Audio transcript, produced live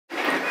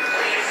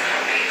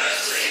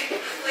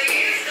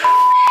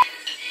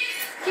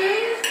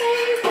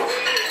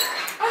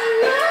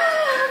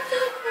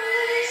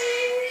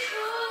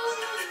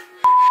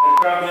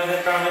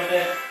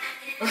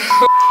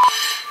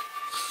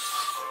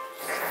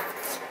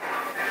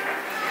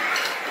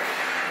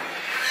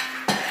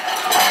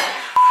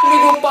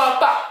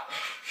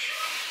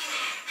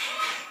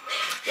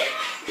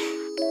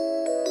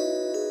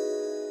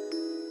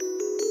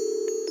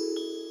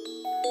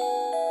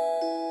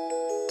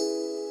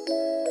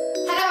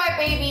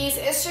babies,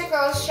 it's your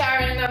girl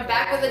Sharon and I'm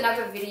back with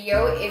another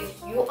video. If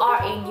you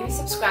are a new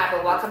subscriber,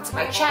 welcome to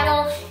my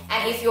channel,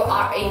 and if you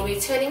are a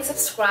returning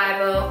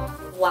subscriber,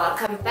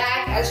 welcome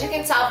back. As you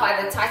can tell by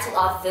the title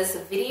of this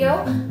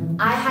video,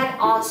 I had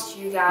asked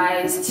you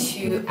guys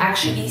to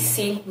actually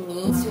send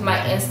me to my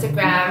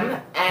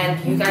Instagram, and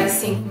you guys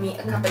sent me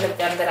a couple of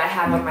them that I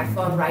have on my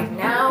phone right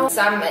now.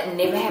 Some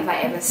never have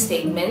I ever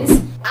statements.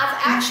 I've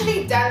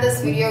actually done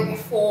this video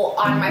before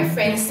on my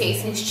friend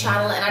Stacey's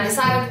channel, and I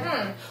decided,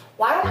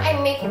 why don't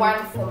I make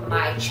one for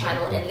my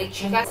channel and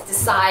let you guys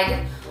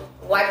decide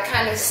what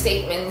kind of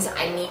statements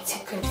I need to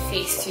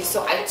confess to.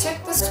 So I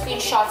took the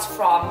screenshots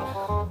from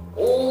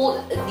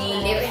all the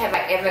never have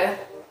I ever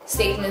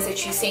statements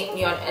that you sent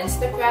me on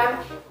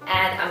Instagram,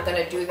 and I'm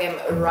gonna do them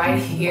right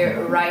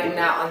here, right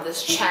now on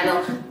this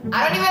channel.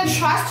 I don't even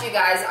trust you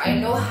guys. I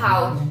know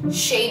how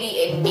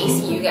shady and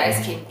messy you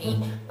guys can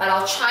be, but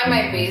I'll try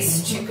my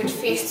best to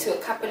confess to a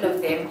couple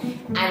of them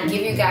and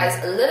give you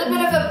guys a little bit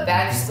of a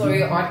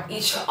backstory on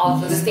each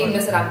of the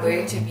statements that I'm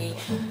going to be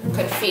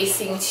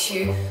confessing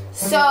to.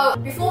 So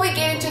before we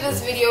get into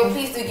this video,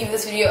 please do give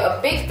this video a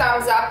big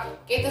thumbs up.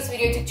 Get this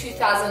video to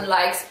 2,000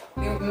 likes.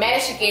 We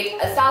managed to get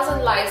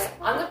 1,000 likes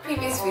on the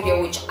previous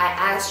video, which I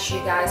asked you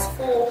guys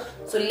for.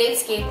 So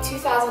let's get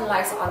 2,000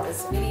 likes on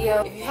this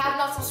video. If you have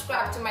not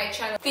subscribed to my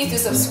channel, please do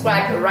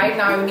subscribe right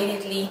now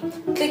immediately.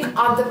 Click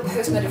on the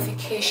post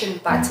notification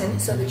button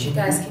so that you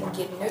guys can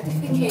get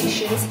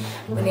notifications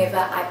whenever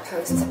I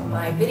post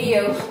my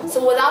video.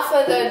 So without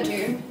further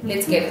ado,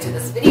 let's get into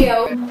this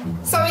video.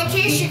 So in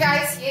case you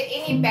guys hear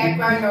any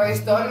background noise,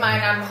 don't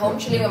mind. I'm home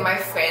chilling with my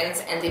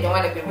friends and they don't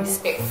want to be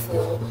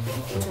respectful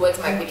towards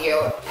my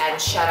video and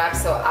shut up.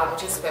 So I'm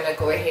just gonna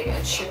go ahead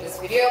and shoot this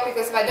video,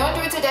 because if I don't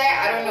do it today,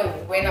 I don't know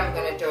when I'm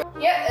gonna do it.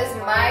 Here is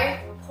my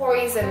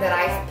poison that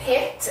I've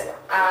picked.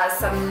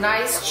 Some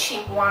nice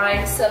cheap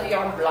wine,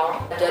 Sauvignon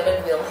Blanc,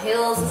 Durbanville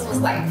Hills. This was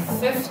like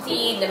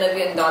 $50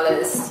 Namibian,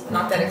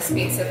 not that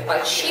expensive,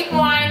 but cheap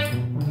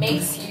wine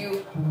makes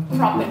you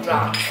proper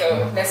drunk.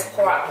 So let's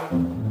pour up.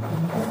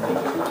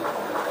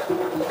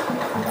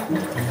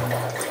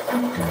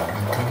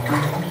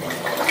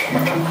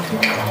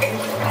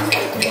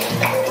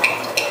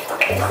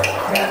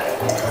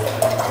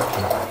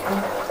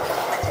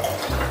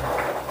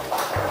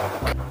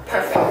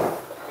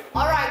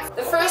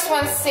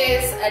 One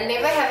says,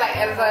 never have I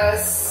ever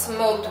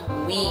smoked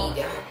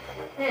weed.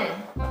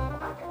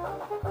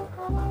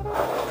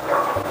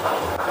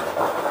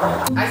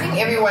 I think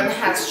everyone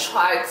has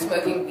tried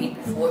smoking weed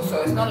before,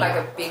 so it's not like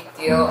a big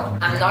deal.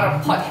 I'm not a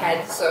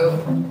pothead, so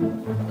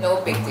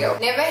no big deal.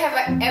 Never have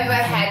I ever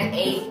had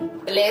a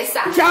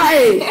blessa.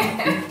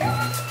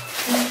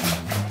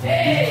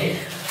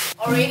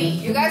 Already,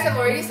 you guys have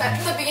already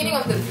started the beginning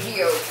of the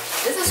video.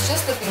 This is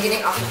just the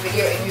beginning of the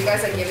video and you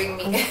guys are giving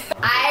me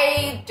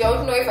I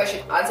don't know if I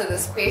should answer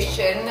this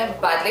question,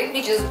 but let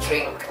me just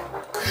drink.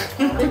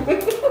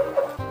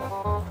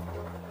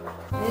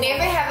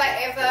 Never have I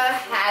ever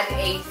had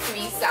a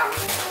threesome.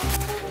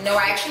 No,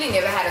 I actually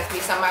never had a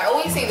threesome. I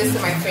always say this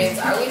to my friends.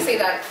 I always say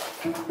that,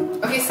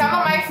 okay, some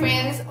of my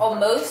friends, or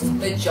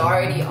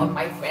majority of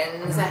my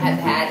friends have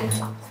had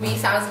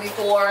threesomes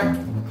before.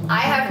 I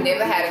have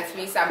never had a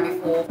threesome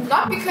before.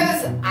 Not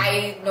because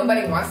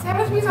nobody wants to have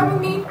a threesome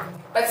with me,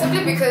 but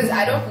simply because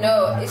I don't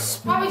know, it's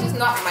probably just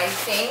not my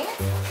thing.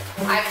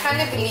 I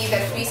kind of believe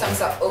that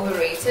threesomes are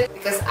overrated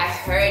because I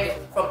heard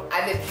from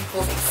other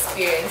people's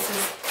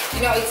experiences.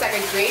 You know, it's like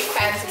a great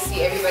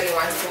fantasy, everybody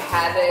wants to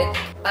have it,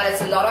 but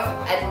it's a lot of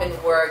admin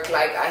work.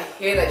 Like, I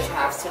hear that you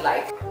have to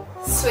like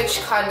switch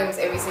condoms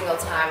every single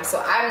time,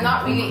 so I'm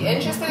not really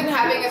interested in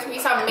having a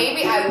threesome.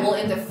 Maybe I will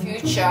in the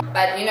future,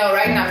 but you know,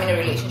 right now I'm in a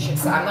relationship,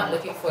 so I'm not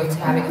looking forward to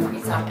having a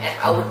threesome, and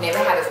I would never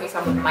have a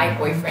threesome with my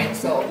boyfriend,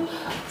 so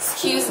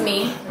excuse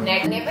me.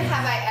 Next, never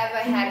have I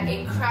ever had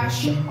a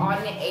crush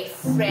on a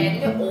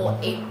friend or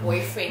a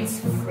boyfriend's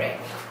friend.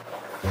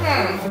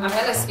 I'm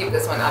gonna skip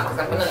this one out because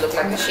I'm gonna look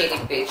like a shady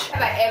bitch.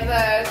 Have I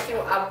ever threw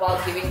up while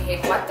giving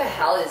head? What the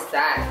hell is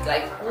that?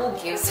 Like, who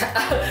gives up?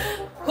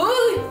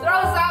 Who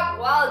throws up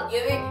while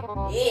giving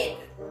head?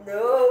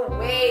 No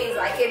ways.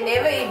 I can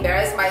never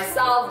embarrass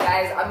myself,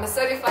 guys. I'm a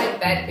certified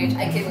bad bitch.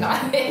 I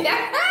cannot.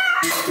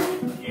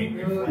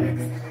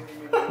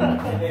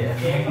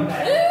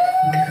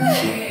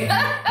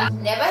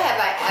 Never have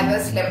I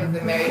ever slept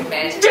with a married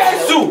man.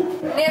 Jesus!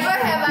 Never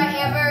have I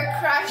ever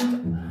crushed.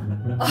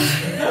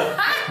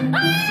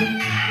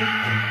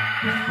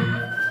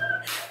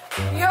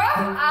 Yo,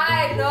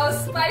 I know,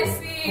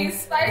 spicy,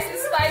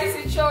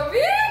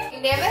 Chovy.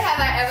 Never have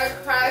I ever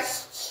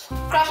crushed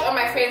on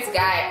my friend's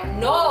guy.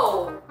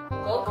 No,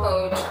 go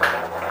coach.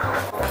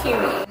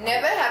 Period.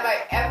 Never have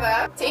I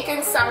ever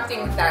taken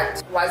something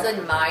that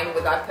wasn't mine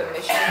without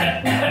permission.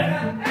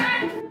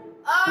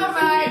 Oh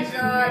my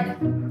god.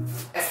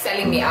 That's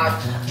selling me out.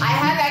 I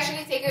have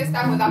actually taken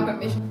stuff without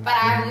permission, but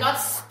I have not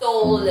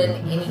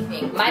stolen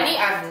anything. Money,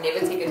 I've never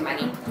taken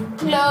money.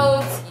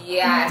 Clothes,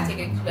 yeah, I've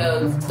taken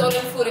clothes.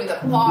 Stolen food in the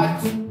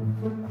pot.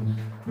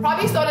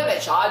 Probably stolen a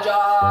charger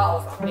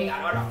or something,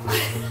 I don't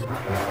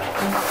know.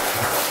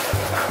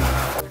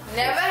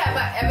 Never have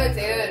ever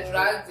dated a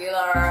drug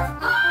dealer.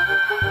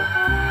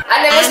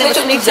 I never snitched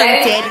on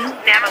daddy.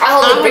 I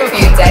hold a brick for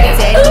you,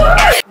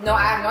 daddy. No,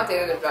 I have not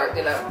dated a drug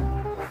dealer.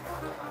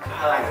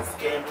 I like a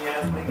scammy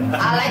ass nigga.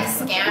 I like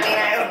scammy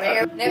ass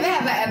nigga. Never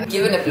have I ever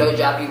given a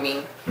blowjob, you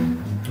mean?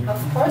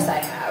 Of course I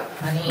have,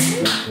 honey.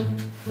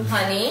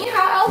 Honey,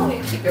 how else will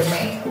you keep your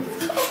man?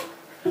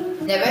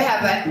 Never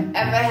have I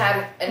ever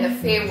had an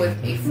affair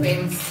with a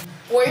friend's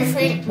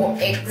boyfriend or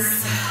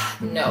ex.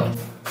 No.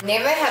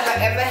 Never have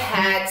I ever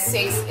had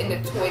sex in the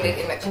toilet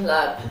in a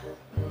club.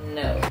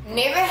 No.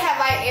 Never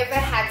have I ever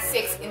had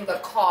sex in the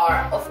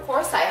car. Of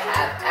course I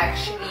have,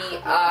 actually.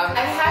 I've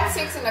had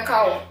sex in the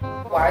car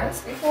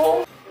once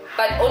before,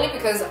 but only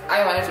because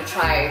I wanted to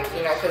try it,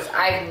 you know, because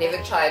I've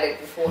never tried it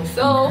before.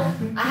 So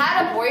I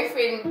had a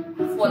boyfriend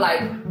for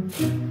like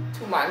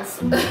 2 months.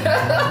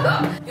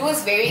 He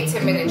was very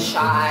timid and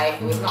shy.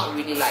 He was not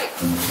really like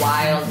a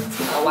wild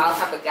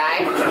type of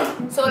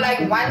guy. So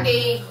like one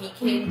day he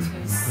came to,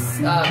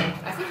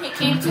 I think he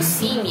came to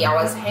see me. I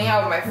was hanging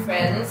out with my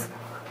friends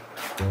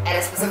at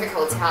a specific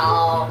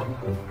hotel.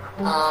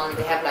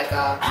 They have like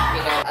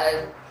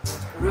a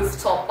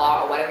rooftop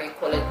bar or whatever you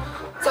call it.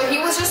 So he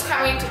was just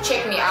coming to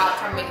check me out,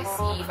 coming to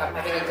see if I'm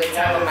having a good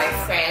time with my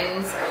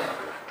friends.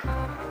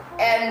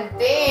 And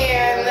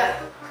then,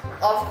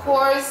 of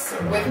course,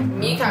 with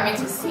me coming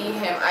to see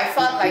him, I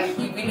felt like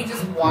he really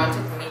just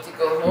wanted me to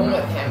go home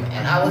with him.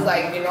 And I was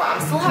like, you know,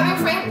 I'm still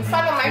having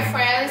fun with my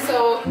friends,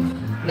 so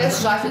let's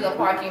drive to the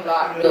parking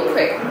lot real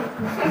quick.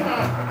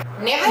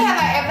 Never have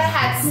I ever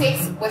had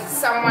sex with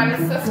someone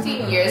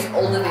 15 years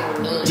older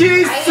than me.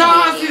 Jesus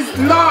is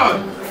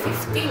Lord!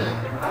 15?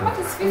 How much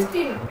is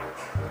 15?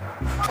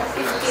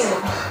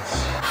 15.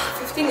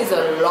 15 is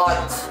a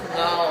lot.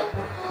 No.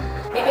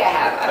 Maybe I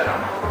have, I don't know.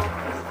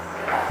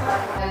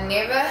 And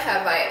never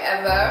have I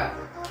ever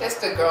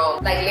kissed a girl,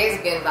 like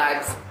lesbian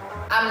vibes.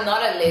 I'm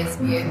not a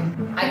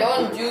lesbian. I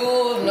don't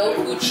do no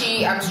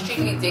coochie. I'm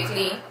strictly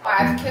dickly.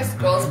 I've kissed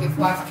girls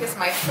before. I've kissed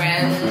my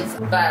friends,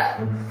 but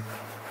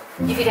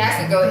if it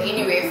has to go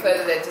anywhere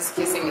further than just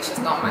kissing, it's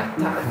just not my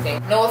type of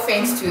thing. No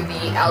offense to the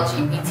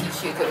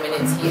LGBTQ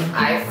community.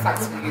 I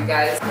fucks with you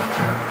guys.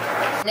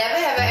 Never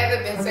have I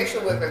ever been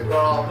sexual with a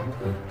girl.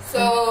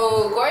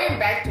 So going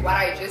back to what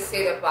I just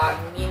said about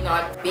me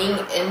not being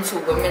into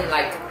women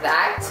like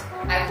that,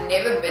 I've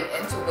never been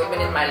into women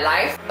in my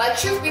life. But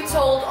truth be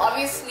told,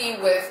 obviously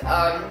with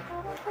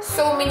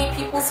so many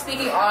people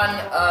speaking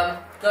on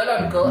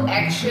girl-on-girl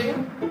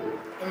action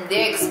and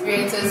their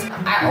experiences,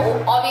 I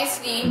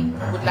obviously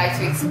would like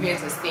to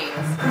experience these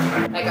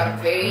things. Like, I'm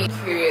very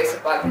curious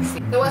about these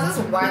things. There was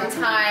this one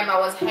time I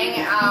was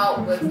hanging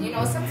out with, you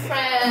know, some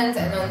friends,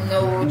 and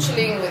then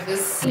chilling with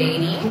this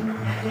lady.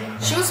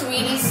 She was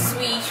really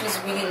sweet, she was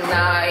really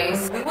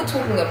nice. We were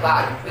talking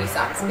about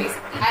threesomes,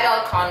 basically.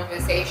 Adult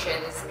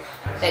conversations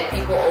that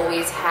people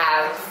always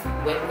have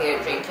when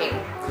they're drinking.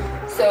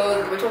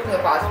 So we're talking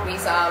about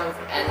threesomes,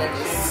 and then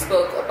they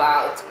spoke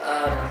about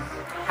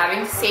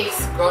having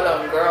sex girl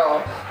on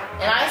girl,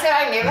 and I said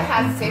I never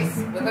had sex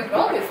with a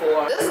girl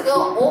before. This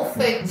girl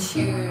offered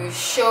to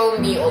show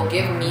me or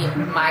give me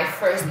my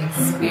first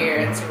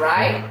experience,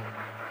 right?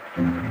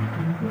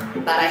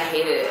 But I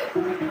hated it.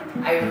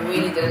 I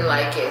really didn't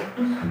like it.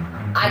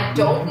 I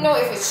don't know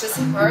if it's just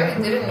her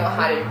that didn't know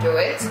how to do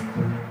it,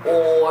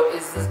 or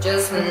is this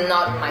just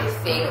not my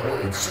thing,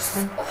 or it's just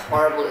a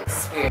horrible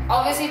experience.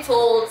 Obviously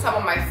told some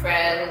of my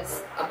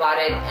friends about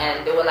it,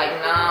 and they were like,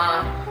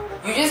 nah,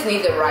 you just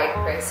need the right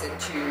person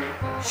to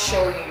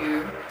show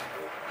you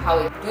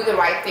how to do the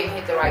right thing,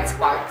 hit the right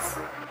spots.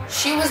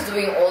 She was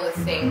doing all the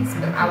things,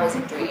 but I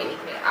wasn't doing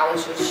anything. I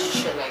was just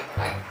chilling.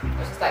 Like, I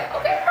was just like,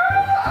 okay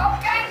girl,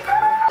 okay girl.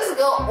 This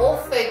girl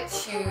offered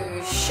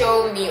to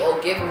show me or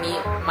give me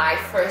my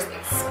first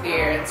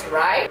experience,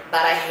 right?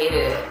 But I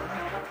hated it.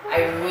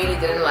 I really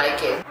didn't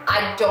like it.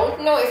 I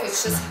don't know if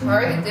it's just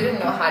her that didn't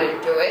know how to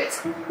do it,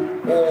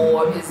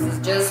 or is this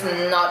just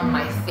not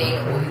my thing,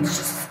 or it's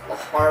just a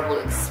horrible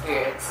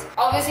experience.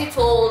 Obviously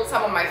told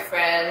some of my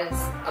friends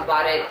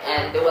about it,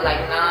 and they were like,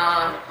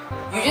 nah,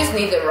 you just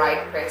need the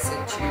right person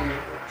to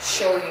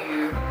show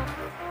you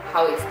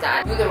how it's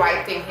done. Do the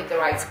right thing, hit the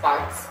right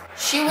spots.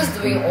 She was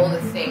doing all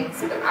the things,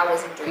 but I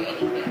wasn't doing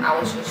anything. I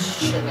was just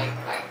chilling.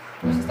 Like,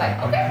 I was just like,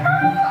 okay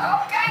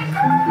girl, okay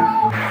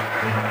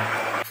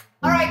girl.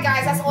 Alright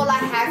guys, that's all I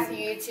have for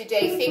you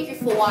today. Thank you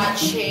for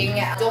watching.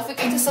 Don't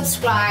forget to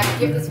subscribe,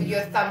 give this video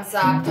a thumbs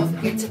up. Don't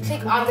forget to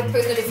click on the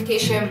post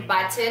notification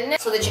button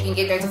so that you can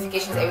get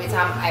notifications every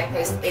time I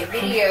post a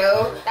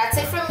video. That's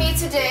it from me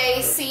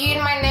today. See you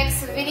in my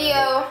next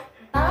video.